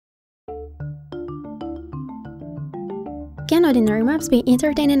Can ordinary maps be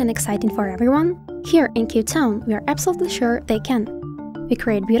entertaining and exciting for everyone? Here in Sutetown, we are absolutely sure they can. We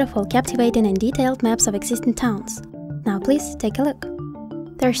create beautiful, captivating and detailed maps of existing towns. Now please take a look.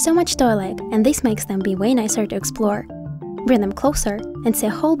 There's so much to like, and this makes them be way nicer to explore. Bring them closer and see a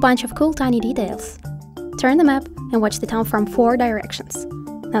whole bunch of cool tiny details. Turn the map and watch the town from 4 directions.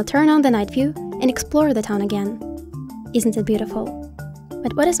 Now turn on the night view and explore the town again. Isn't it beautiful?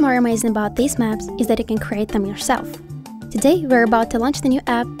 But what is more amazing about these maps is that you can create them yourself. Today we're about to launch the new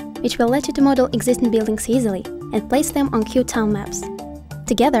app, which will let you to model existing buildings easily and place them on Sutetown maps.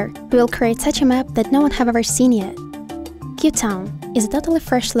 Together, we will create such a map that no one have ever seen yet. Sutetown is a totally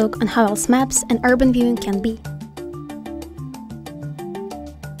fresh look on how else maps and urban viewing can be.